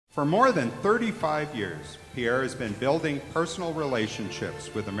For more than 35 years, Pierre has been building personal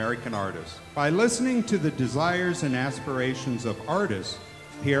relationships with American artists. By listening to the desires and aspirations of artists,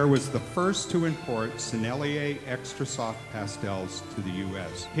 Pierre was the first to import Sennelier Extra Soft pastels to the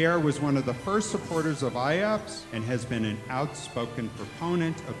U.S. Pierre was one of the first supporters of IAPS and has been an outspoken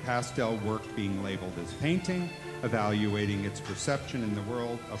proponent of pastel work being labeled as painting, evaluating its perception in the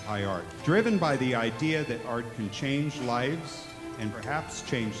world of high art. Driven by the idea that art can change lives and perhaps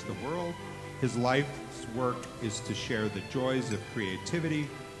change the world, his life's work is to share the joys of creativity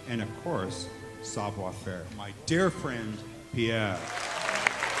and, of course, savoir-faire. My dear friend, Pierre.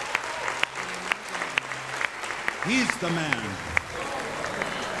 He's the man.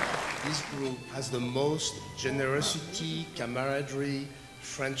 This group has the most generosity, camaraderie,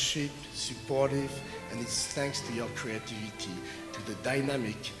 friendship, supportive, and it's thanks to your creativity, to the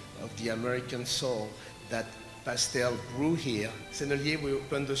dynamic of the American soul that Pastel grew here. Sennelier, we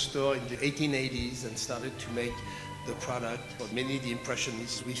opened the store in the 1880s and started to make the product. For many of the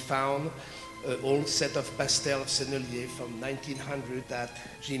Impressionists, we found an old set of Pastel of Sennelier from 1900 that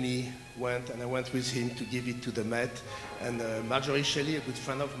Jimmy went, and I went with him to give it to the Met. And Marjorie Shelley, a good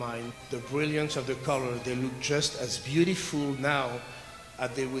friend of mine, the brilliance of the color, they look just as beautiful now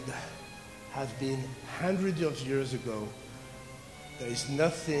as they would have been hundreds of years ago. There is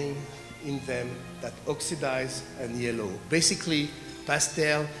nothing in them that oxidize and yellow. Basically,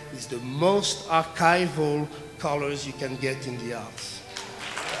 pastel is the most archival colors you can get in the arts.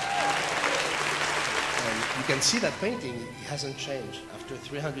 And you can see that painting, it hasn't changed. After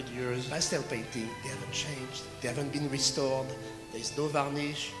 300 years, pastel painting, they haven't changed. They haven't been restored. There's no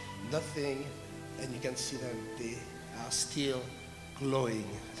varnish, nothing. And you can see them, they are still glowing.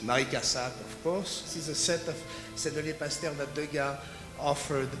 Marie Cassatt, of course. This is a set of Sennelier pastel that Degas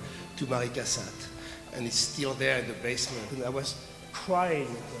offered to Marie Cassatt. And it's still there in the basement. And I was crying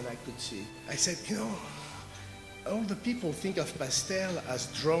when I could see. I said, you know, all the people think of pastel as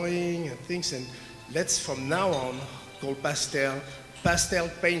drawing and things, and let's from now on call pastel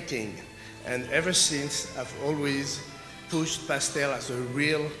painting. And ever since, I've always pushed pastel as a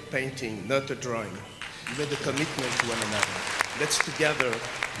real painting, not a drawing. We made a commitment to one another. Let's together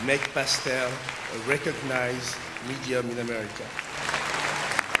make pastel a recognized medium in America.